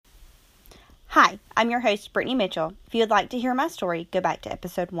Hi, I'm your host, Brittany Mitchell. If you would like to hear my story, go back to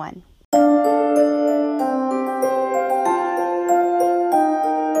episode 1.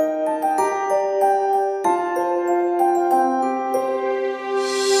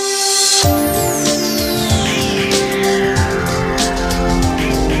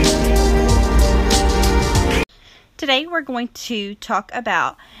 Today we're going to talk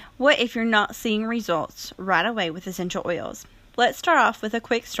about what if you're not seeing results right away with essential oils. Let's start off with a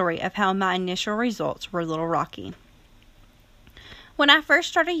quick story of how my initial results were a little rocky. When I first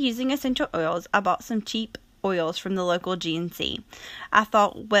started using essential oils, I bought some cheap oils from the local GNC. I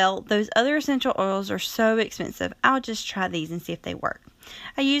thought, well, those other essential oils are so expensive, I'll just try these and see if they work.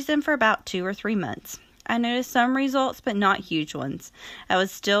 I used them for about 2 or 3 months. I noticed some results, but not huge ones. I was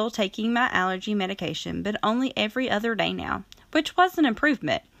still taking my allergy medication, but only every other day now, which was an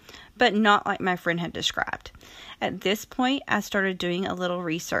improvement, but not like my friend had described. At this point, I started doing a little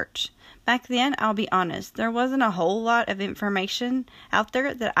research. Back then, I'll be honest, there wasn't a whole lot of information out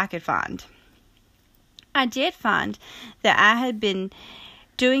there that I could find. I did find that I had been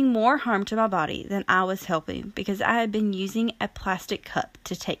doing more harm to my body than I was helping because I had been using a plastic cup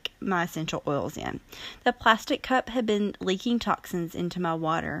to take my essential oils in. The plastic cup had been leaking toxins into my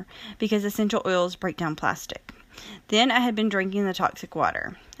water because essential oils break down plastic. Then I had been drinking the toxic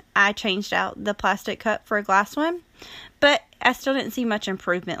water. I changed out the plastic cup for a glass one, but I still didn't see much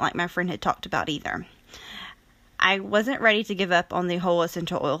improvement like my friend had talked about either. I wasn't ready to give up on the whole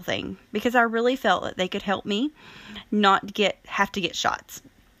essential oil thing because I really felt that they could help me not have to get shots.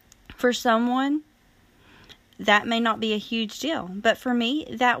 For someone, that may not be a huge deal, but for me,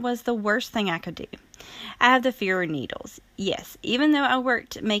 that was the worst thing I could do. I have the fear of needles. Yes, even though I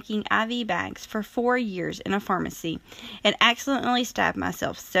worked making IV bags for 4 years in a pharmacy and accidentally stabbed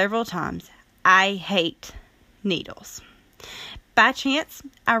myself several times, I hate needles. By chance,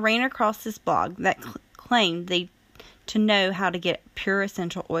 I ran across this blog that claimed to know how to get pure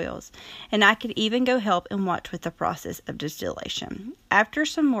essential oils, and I could even go help and watch with the process of distillation. After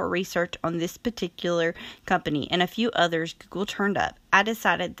some more research on this particular company and a few others Google turned up, I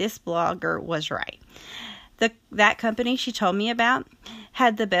decided this blogger was right. That company she told me about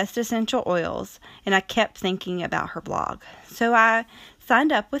had the best essential oils, and I kept thinking about her blog. So I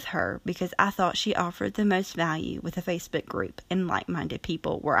signed up with her because I thought she offered the most value with a Facebook group and like-minded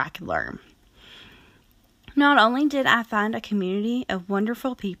people where I could learn. Not only did I find a community of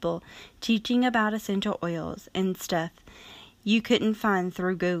wonderful people teaching about essential oils and stuff you couldn't find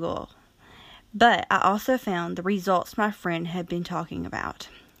through Google, but I also found the results my friend had been talking about.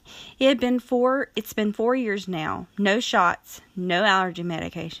 It's been 4 years now, no shots, no allergy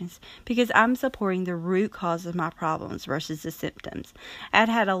medications, because I'm supporting the root cause of my problems versus the symptoms. I'd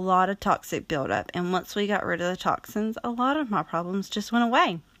had a lot of toxic buildup, and once we got rid of the toxins, a lot of my problems just went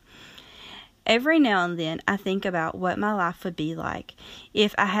away. Every now and then, I think about what my life would be like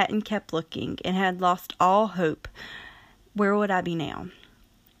if I hadn't kept looking and had lost all hope. Where would I be now?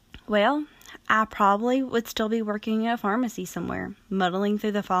 Well, I probably would still be working in a pharmacy somewhere, muddling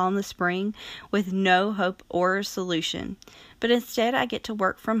through the fall and the spring with no hope or solution. But instead, I get to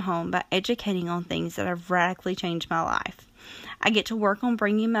work from home by educating on things that have radically changed my life. I get to work on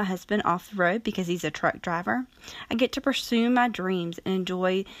bringing my husband off the road because he's a truck driver. I get to pursue my dreams and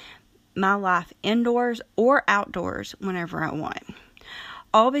enjoy my life indoors or outdoors whenever I want.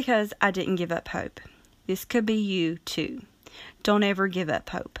 All because I didn't give up hope. This could be you too. Don't ever give up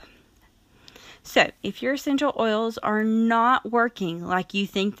hope. So, if your essential oils are not working like you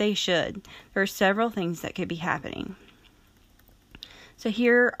think they should, there are several things that could be happening. So,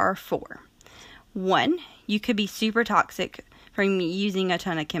 here are 4. 1, you could be super toxic from using a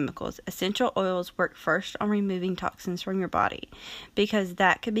ton of chemicals. Essential oils work first on removing toxins from your body because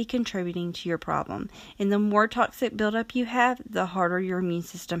that could be contributing to your problem. And the more toxic buildup you have, the harder your immune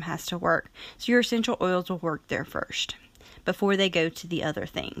system has to work. So your essential oils will work there first before they go to the other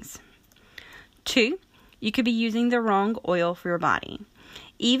things. 2, you could be using the wrong oil for your body.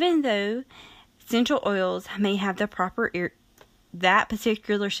 Even though essential oils may have that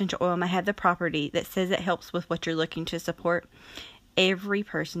particular essential oil may have the property that says it helps with what you're looking to support, every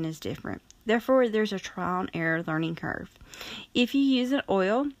person is different. Therefore, there's a trial and error learning curve. If you use an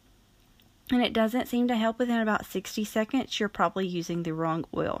oil and it doesn't seem to help within about 60 seconds, you're probably using the wrong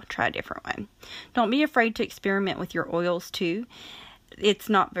oil. Try a different one. Don't be afraid to experiment with your oils too. It's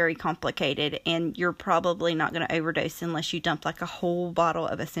not very complicated, and you're probably not going to overdose unless you dump like a whole bottle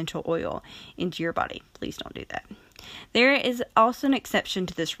of essential oil into your body. Please don't do that. There is also an exception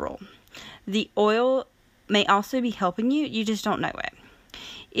to this rule. The oil may also be helping you, you just don't know it.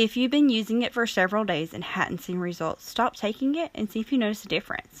 If you've been using it for several days and hadn't seen results, stop taking it and see if you notice a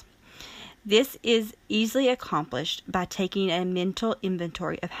difference. This is easily accomplished by taking a mental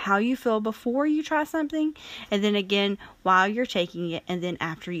inventory of how you feel before you try something, and then again while you're taking it, and then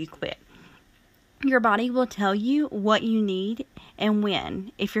after you quit. Your body will tell you what you need and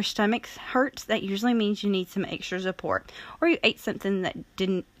when. If your stomach hurts, that usually means you need some extra support, or you ate something that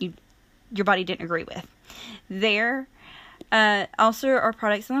your body didn't agree with. There also are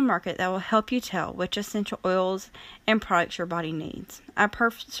products on the market that will help you tell which essential oils and products your body needs. I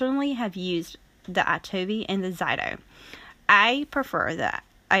personally have used the Itovi and the Zyto. I prefer the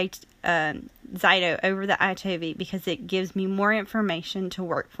Zyto over the Itovi because it gives me more information to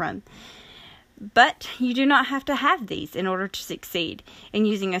work from. But you do not have to have these in order to succeed in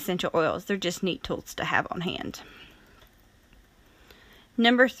using essential oils. They're just neat tools to have on hand.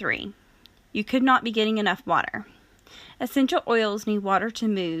 Number 3, you could not be getting enough water. Essential oils need water to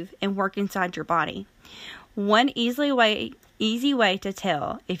move and work inside your body. One easy way to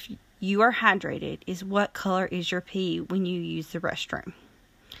tell if you are hydrated is what color is your pee when you use the restroom.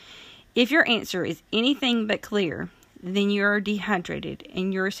 If your answer is anything but clear, then you are dehydrated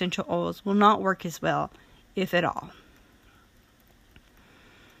and your essential oils will not work as well, if at all.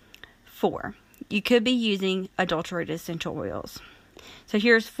 4, you could be using adulterated essential oils. So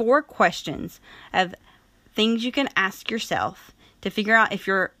here's 4 questions of things you can ask yourself to figure out if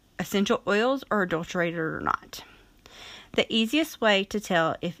your essential oils are adulterated or not. The easiest way to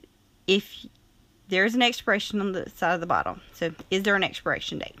tell if there's an expiration on the side of the bottle. So is there an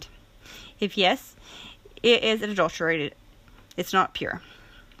expiration date? If yes, it is adulterated. It's not pure.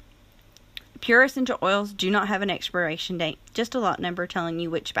 Pure essential oils do not have an expiration date, just a lot number telling you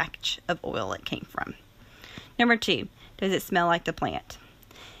which batch of oil it came from. Number 2, does it smell like the plant?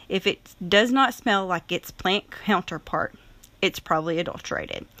 If it does not smell like its plant counterpart, it's probably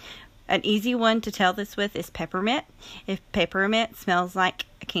adulterated. An easy one to tell this with is peppermint. If peppermint smells like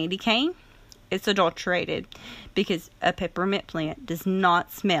a candy cane, it's adulterated because a peppermint plant does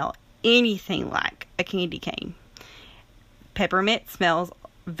not smell anything like a candy cane. Peppermint smells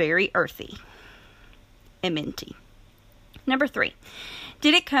very earthy and minty. Number 3,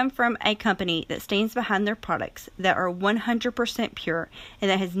 did it come from a company that stands behind their products that are 100% pure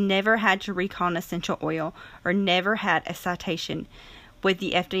and that has never had to recall an essential oil or never had a citation with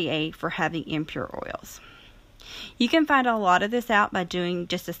the FDA for having impure oils? You can find a lot of this out by doing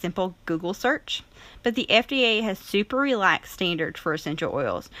just a simple Google search, but the FDA has super relaxed standards for essential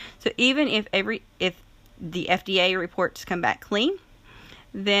oils. So even if the FDA reports come back clean,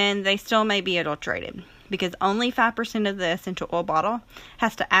 then they still may be adulterated because only 5% of the essential oil bottle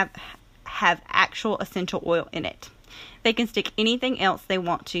has to have actual essential oil in it. They can stick anything else they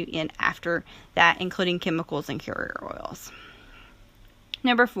want to in after that, including chemicals and carrier oils.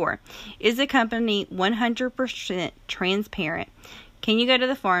 Number 4, is the company 100% transparent? Can you go to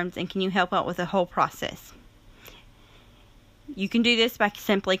the forums and can you help out with the whole process? You can do this by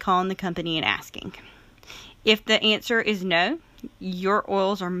simply calling the company and asking. If the answer is no, your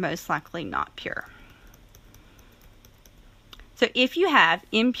oils are most likely not pure. So if you have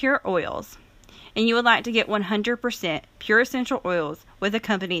impure oils and you would like to get 100% pure essential oils with a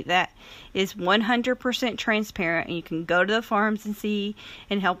company that is 100% transparent and you can go to the forums and see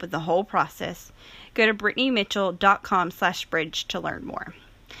and help with the whole process, go to BrittanyMitchell.com/bridge to learn more.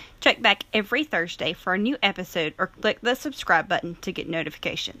 Check back every Thursday for a new episode or click the subscribe button to get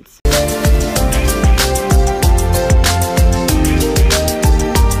notifications.